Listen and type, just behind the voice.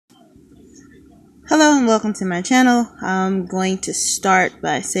Hello and welcome to my channel. I'm going to start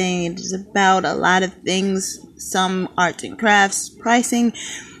by saying it is about a lot of things, some arts and crafts, pricing,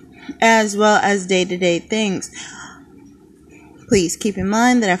 as well as day-to-day things. Please keep in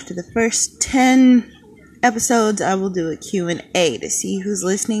mind that after the first 10 episodes, I will do a Q&A to see who's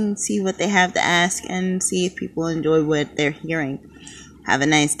listening, see what they have to ask, and see if people enjoy what they're hearing. Have a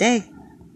nice day.